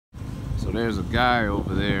So there's a guy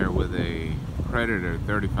over there with a Predator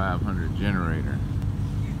 3500 generator,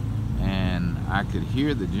 and I could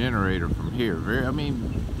hear the generator from here. I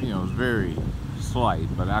mean, you know, it's very slight,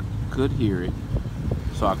 but I could hear it.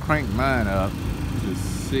 So I cranked mine up to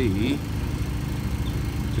see,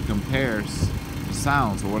 to compare the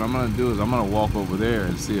sound. So what I'm gonna do is I'm gonna walk over there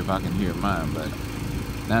and see if I can hear mine. But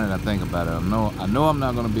now that I think about it, I know I'm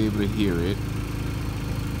not gonna be able to hear it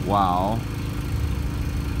while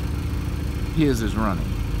his is running.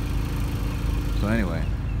 So anyway,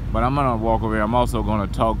 but I'm gonna walk over here. I'm also gonna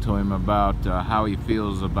talk to him about how he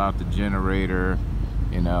feels about the generator,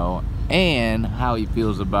 you know, and how he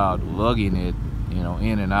feels about lugging it, you know,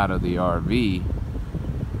 in and out of the RV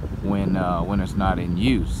when it's not in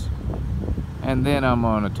use. And then I'm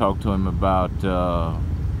gonna talk to him about a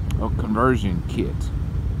conversion kit,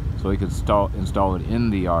 so he can install it in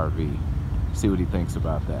the RV. See what he thinks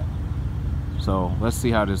about that. So let's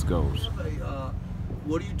see how this goes.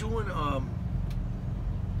 What are you doing?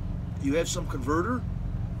 You have some converter?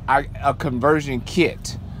 A conversion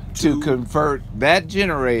kit to convert that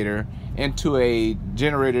generator into a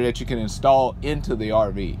generator that you can install into the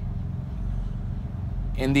RV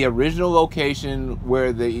in the original location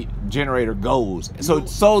where the generator goes.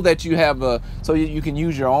 So that you have so you can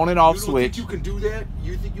use your on and off switch. You think you can do that?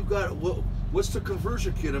 You think you got what's the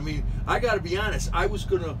conversion kit? I mean, I got to be honest. I was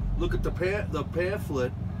gonna look at the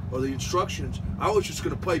pamphlet or the instructions. I was just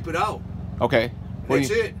gonna pipe it out. Okay. That's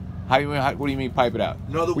it. What do you mean pipe it out?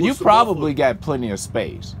 Well, you probably got plenty of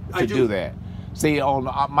space to do that. See, on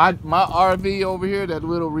my RV over here, that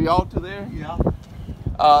little Rialta there, yeah,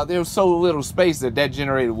 there's so little space that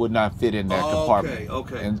generator would not fit in that compartment.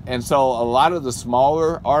 Okay. And so a lot of the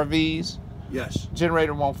smaller RVs, yes,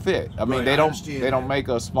 generator won't fit. I mean, right, they don't make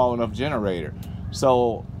a small enough generator.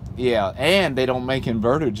 So yeah, and they don't make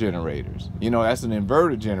inverter generators. You know, that's an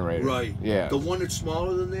inverter generator. Right. Yeah. The one that's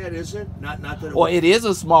smaller than that isn't? Not that. Well, it is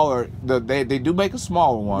a smaller. They do make a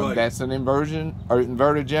smaller one. Right. That's an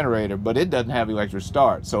inverter generator, but it doesn't have electric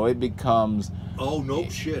start, so it becomes. Oh no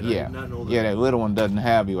shit! Yeah. I did not know that. Yeah, that little one doesn't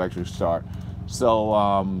have electric start,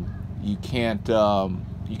 so you can't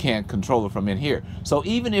control it from in here. So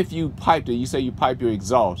even if you piped it, you say you pipe your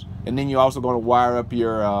exhaust, and then you're also going to wire up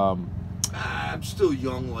your. I'm still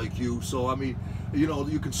young like you, so I mean, you know,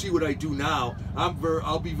 you can see what I do now.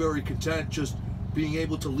 I'll be very content just being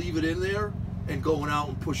able to leave it in there and going out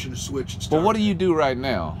and pushing the switch and But what do you do right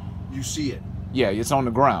now? You see it. Yeah, it's on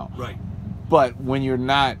the ground. Right. But when you're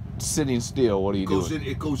not sitting still, what do you do?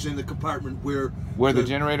 It goes in the compartment where the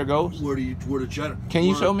generator goes. Where the generator. Can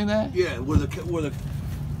you show me that? Yeah, where the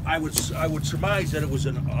I would surmise that it was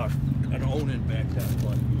an own-in back then,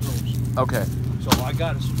 but who knows? Okay. So I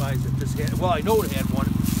got to surmise that this had. Well, I know it had one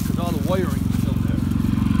because all the wiring is still there.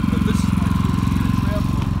 But this is my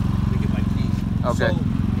travel to get my keys. Okay. So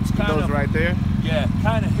it's kind Those of right there. Yeah,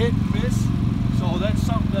 kind of hit and miss. So that's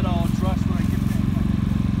something that I'll address when I get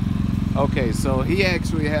back. Okay, so he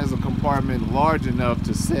actually has a compartment large enough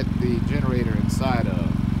to set the generator inside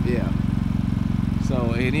of. Yeah.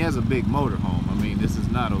 So, and he has a big motorhome. I mean, this is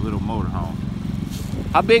not a little motorhome.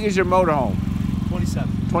 How big is your motorhome? 27.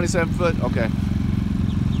 27 foot? Okay.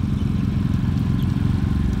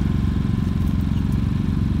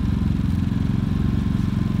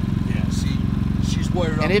 Yeah, see, she's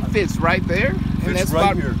wired up. And it fits right there? And that's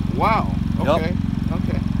right here. Wow. Okay. Yep.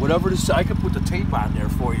 Okay. Whatever this, I could put the tape on there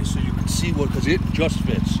for you so you can see what, because it just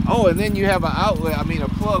fits. Oh, and then you have an outlet, I mean a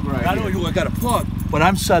plug right I here. know I got a plug, but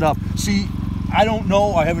I'm set up. See, I don't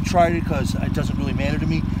know, I haven't tried it because it doesn't really matter to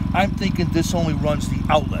me. I'm thinking this only runs the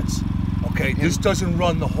outlets. Okay, this doesn't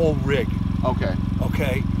run the whole rig. Okay.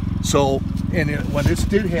 Okay, so, when this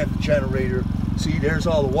did have the generator, see, there's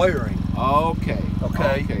all the wiring. Okay.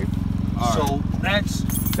 Okay. Okay. So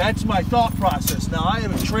that's my thought process. Now I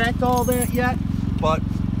haven't tracked all that yet, but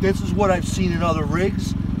this is what I've seen in other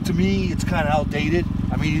rigs. To me, it's kind of outdated.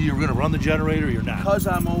 I mean, either you're going to run the generator or you're not. Because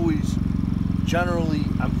I'm always generally,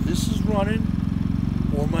 this is running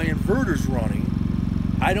or my inverter's running.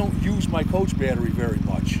 I don't use my coach battery very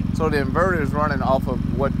much. So the inverter is running off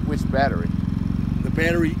of which battery? The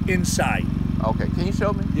battery inside. Okay. Can you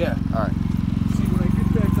show me? Yeah. All right. See, when I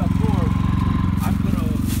get back up north, I'm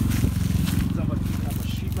a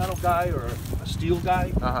sheet metal guy or a steel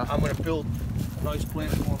guy. I'm going to build a nice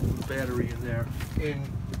platform with a battery in there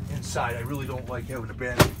inside. I really don't like having a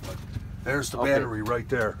battery, but there's the battery right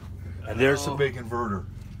there. And there's the big inverter.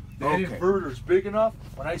 That inverter's big enough,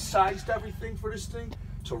 when I sized everything for this thing,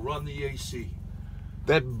 to run the AC.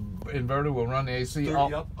 That inverter will run the AC 30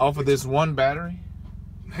 off up. of this 1 battery?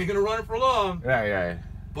 Ain't gonna run it for long. Yeah.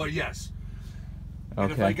 But yes.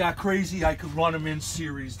 And if I got crazy, I could run them in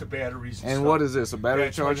series, the batteries. And stuff. What is this? A battery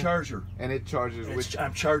charger? That's my charger. And it charges which?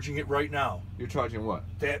 I'm charging it right now. You're charging what?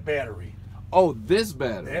 That battery. Oh, this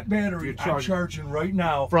battery. That battery I'm charging right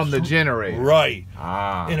now. From the generator. Right.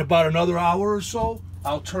 Ah. In about another hour or so,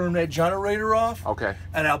 I'll turn that generator off. Okay.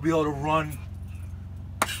 And I'll be able to run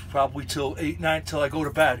probably till 8, 9, till I go to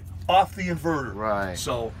bed off the inverter. Right.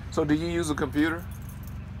 So do you use a computer?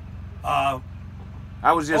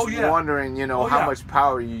 I was just wondering, you know, how much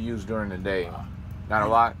power you use during the day. Not a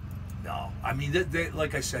lot? No. I mean, that,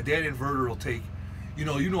 like I said, that inverter will take, you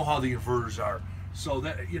know how the inverters are. So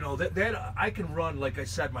that, you know, that I can run, like I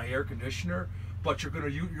said, my air conditioner, but you're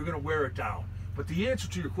gonna wear it down. But the answer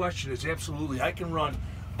to your question is absolutely. I can run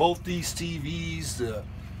both these TVs,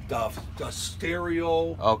 the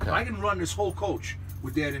stereo. Okay. I can run this whole coach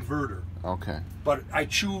with that inverter. Okay. But I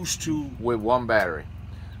choose to with one battery.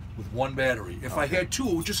 With one battery. If I had two,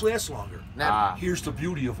 it would just last longer. Now, here's the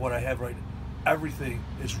beauty of what I have right now. Everything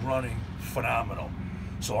is running phenomenal.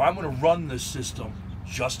 So I'm going to run this system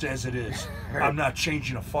just as it is. I'm not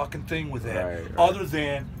changing a fucking thing with that. Right. Other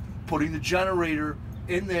than putting the generator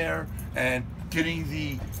in there and getting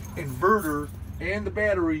the inverter and the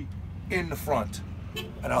battery in the front.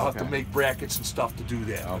 And I'll have to make brackets and stuff to do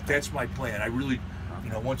that. But that's my plan. I really, you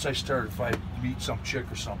know, once I start, if I meet some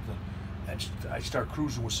chick or something, and I start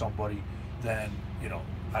cruising with somebody, then, you know,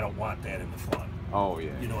 I don't want that in the front. Oh,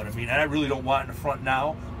 yeah. You know what I mean? And I really don't want it in the front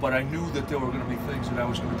now, but I knew that there were going to be things that I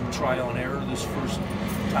was going to do trial and error this first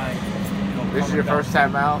time. You know, this is your first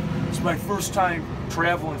time out? It's my first time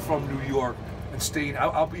traveling from New York and staying.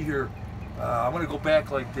 I'll be here. I'm going to go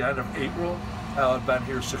back like the end of April. I've been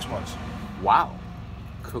here 6 months. Wow.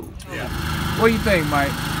 Cool. Yeah. What do you think,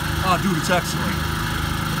 Mike? Oh, dude, it's excellent.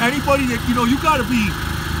 Anybody that, you know, you got to be...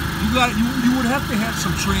 You would have to have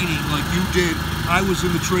some training like you did. I was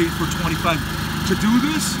in the trade for 25 to do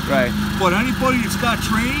this. Right. But anybody that's got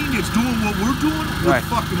training, that's doing what we're doing, would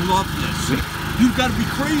fucking love this. You've got to be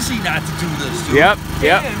crazy not to do this, dude.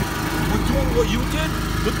 Yep. And with doing what you did,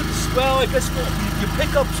 look at this. Well, I guess you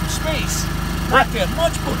pick up some space. Not that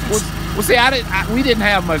much, but it's... Well, see, we didn't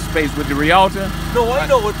have much space with the Rialta. No, I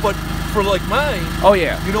know it, but for like mine. Oh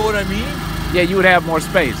yeah. You know what I mean? Yeah, you would have more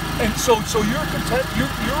space. And so you're content. Your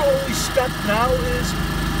only step now is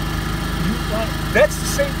you want. That's the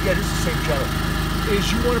same. Yeah, it's the same channel.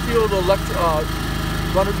 Is you want to be able to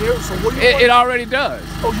run it there. So what do you? It already does.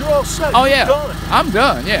 Oh, you're all set. Oh you're yeah. Done. I'm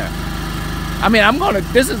done. Yeah. I mean,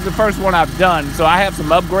 this is the first one I've done, so I have some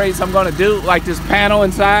upgrades I'm gonna do, like this panel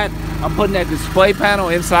inside. I'm putting that display panel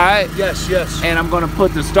inside. Yes. And I'm gonna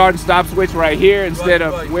put the start and stop switch right here instead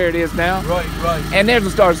of where it is now. Right. And there's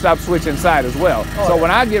a start and stop switch inside as well. Oh, so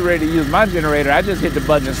when I get ready to use my generator, I just hit the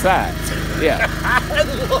button inside. Yeah. I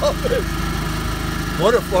love it.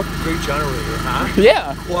 What a fucking great generator, huh?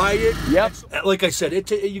 Yeah. Quiet. Yep. Like I said,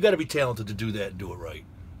 you got to be talented to do that and do it right.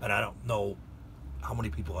 And I don't know how many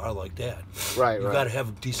people are like that. Right. You got to have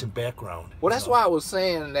a decent background. Well, that's why I was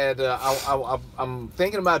saying that I'm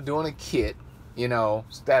thinking about doing a kit, you know,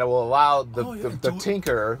 that will allow the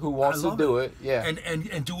tinkerer who wants to do it. Yeah.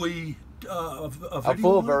 And do a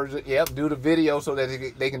full version. Yep. Do the video so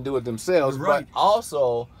that they can do it themselves. Right. But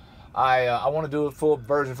also, I want to do a full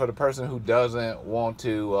version for the person who doesn't want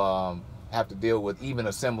to have to deal with even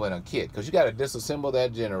assembling a kit, because you got to disassemble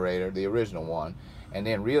that generator, the original one, and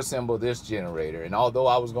then reassemble this generator. And although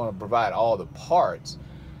I was going to provide all the parts,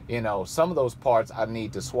 you know, some of those parts I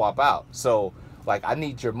need to swap out. So, like, I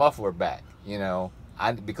need your muffler back, you know,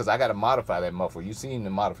 because I got to modify that muffler. You've seen the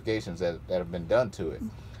modifications that have been done to it.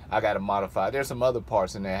 I got to modify. There's some other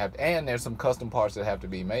parts in there, and there's some custom parts that have to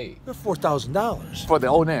be made. They're $4,000 for the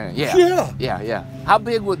old there. Yeah. How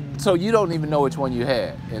big would? So you don't even know which one you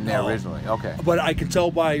had in there originally? Okay. But I can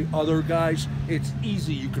tell by other guys, it's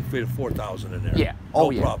easy. You can fit a 4,000 in there. Yeah.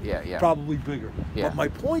 No yeah. problem. Yeah. Probably bigger. Yeah. But my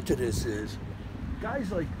point to this is,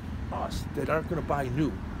 guys like us that aren't going to buy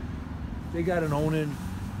new, they got an Onan,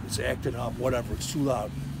 it's acting up, whatever, it's too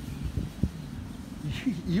loud.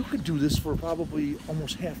 You could do this for probably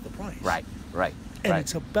almost half the price. Right. And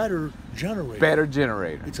it's a better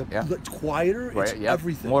generator. It's it's quieter. It's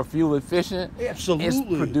everything. More fuel efficient. Absolutely.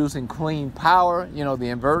 It's producing clean power. You know, the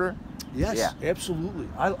inverter. Yes. Yeah. Absolutely.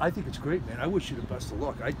 I think it's great, man. I wish you the best of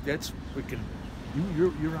luck. That's freaking.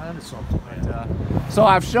 You're on to something, man. So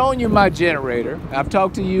I've shown you my generator. I've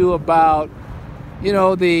talked to you about, you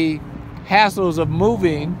know, the hassles of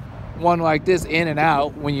moving one like this in and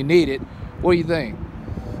out when you need it. What do you think?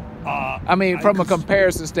 I mean, from a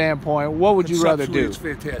comparison standpoint, what would you rather do? It's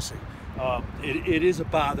fantastic. It is a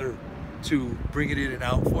bother to bring it in and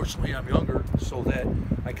out. Fortunately, I'm younger, so that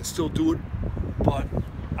I can still do it. But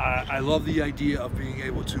I love the idea of being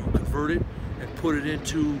able to convert it and put it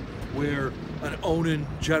into where an Onan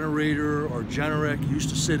generator or Generac used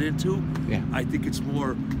to sit into. Yeah. I think it's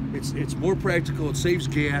more practical. It saves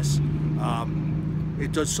gas.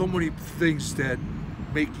 It does so many things that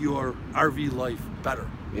make your RV life better.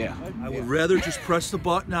 Yeah. I would rather just press the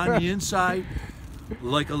button on the inside,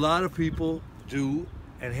 like a lot of people do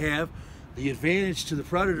and have. The advantage to the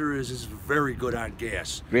Predator is it's very good on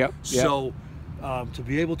gas. Yep. So to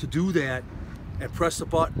be able to do that and press the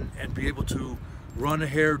button and be able to run a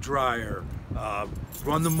hair dryer,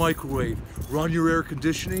 run the microwave, run your air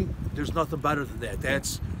conditioning, there's nothing better than that.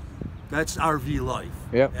 That's RV life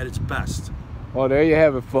at its best. Well, there you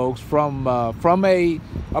have it, folks. From a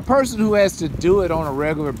person who has to do it on a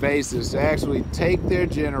regular basis to actually take their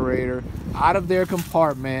generator out of their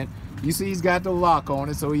compartment. You see he's got the lock on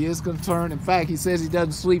it, so he is concerned. In fact, he says he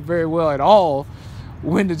doesn't sleep very well at all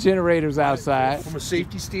when the generator's outside. From a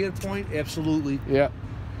safety standpoint, absolutely. Yeah.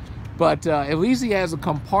 But at least he has a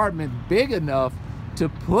compartment big enough to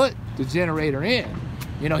put the generator in.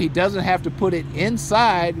 You know, he doesn't have to put it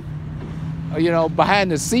inside, you know, behind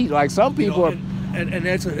the seat like some people are. And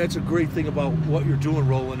that's a great thing about what you're doing,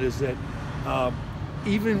 Roland, is that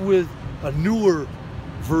even with a newer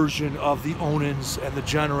version of the Onans and the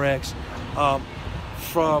Generacs,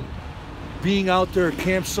 from being out there at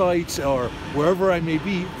campsites or wherever I may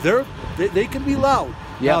be, they can be loud.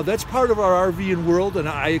 Yeah. Now that's part of our RVing world, and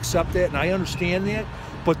I accept that and I understand that.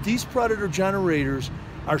 But these Predator generators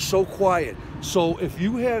are so quiet. So if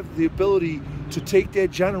you have the ability to take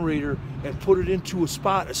that generator and put it into a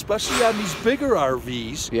spot, especially on these bigger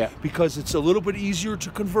RVs, because it's a little bit easier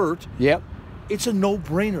to convert. Yep. It's a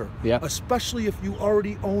no-brainer, especially if you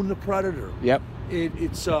already own the Predator. Yep.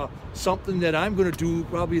 It's something that I'm going to do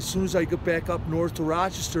probably as soon as I get back up north to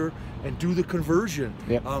Rochester and do the conversion.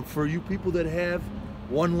 Yep. For you people that have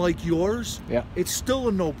one like yours, it's still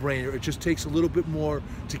a no-brainer. It just takes a little bit more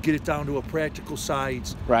to get it down to a practical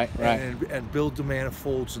size, and build the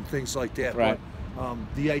manifolds and things like that. Right. But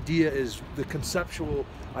the idea is the conceptual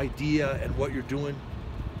idea, and what you're doing,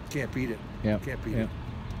 can't beat it. Can't beat it.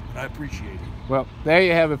 I appreciate it. Well, there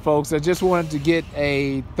you have it, folks. I just wanted to get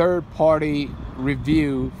a third-party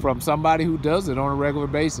review from somebody who does it on a regular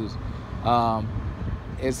basis.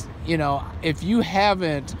 It's, you know, if you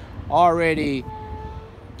haven't already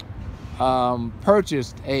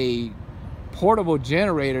purchased a portable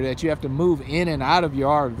generator that you have to move in and out of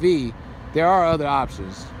your RV, there are other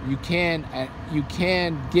options. You can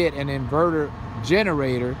get an inverter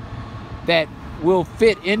generator that will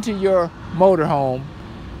fit into your motorhome.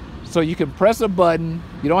 So you can press a button.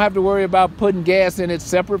 You don't have to worry about putting gas in it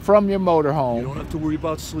separate from your motorhome. You don't have to worry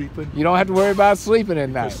about sleeping. You don't have to worry about sleeping at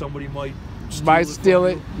night. Because somebody might steal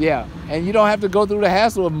it. Yeah. And you don't have to go through the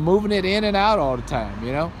hassle of moving it in and out all the time,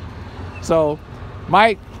 you know? So,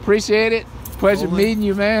 Mike, appreciate it. Pleasure meeting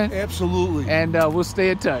you, man. Absolutely. And we'll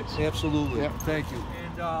stay in touch. Absolutely. Thank you.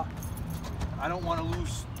 And I don't want to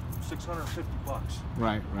lose $650.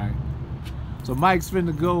 Right. So Mike's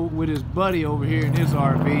finna go with his buddy over here in his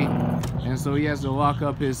RV, and so he has to lock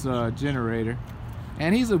up his generator.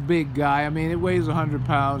 And he's a big guy. I mean, it weighs 100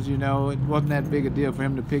 pounds, you know. It wasn't that big a deal for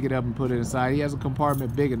him to pick it up and put it inside. He has a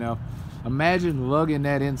compartment big enough. Imagine lugging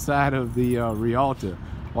that inside of the Rialta,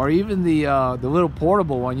 or even the little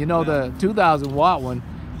portable one. You know, the 2,000 watt one,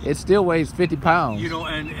 it still weighs 50 pounds. You know,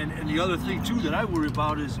 and the other thing too that I worry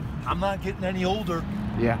about is I'm not getting any older.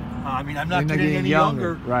 Yeah. I mean, I'm not getting any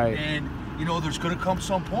younger. Right. And you know, there's going to come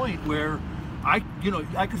some point where I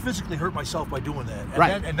could physically hurt myself by doing that.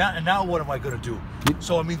 And and now what am I going to do?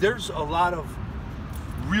 So I mean, there's a lot of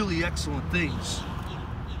really excellent things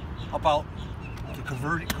about the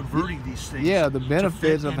converting these things. Yeah, the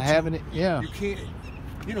benefits of having it. Yeah. You can't,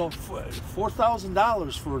 you know,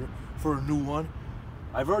 $4,000 for a new one.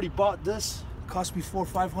 I've already bought this. It cost me $400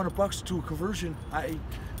 or $500 to do a conversion.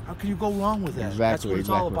 How can you go wrong with that? Exactly. That's what it's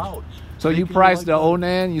all about. So you priced the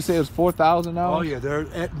Onan, you say it was $4,000? Oh yeah, they're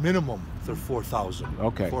at minimum they're $4,000.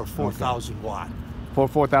 Okay. For a 4,000 watt. For a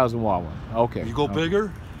 4,000 watt one. Okay. You go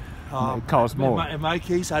bigger, it costs more. In my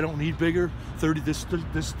case, I don't need bigger. This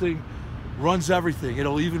thing runs everything.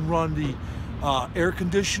 It'll even run the air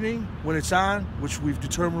conditioning when it's on, which we've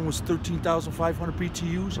determined was 13,500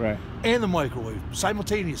 BTUs, and the microwave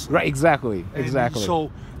simultaneously. Right, exactly.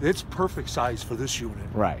 So it's perfect size for this unit.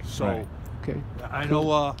 Right. So okay. I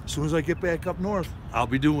know as soon as I get back up north, I'll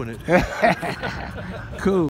be doing it. Cool.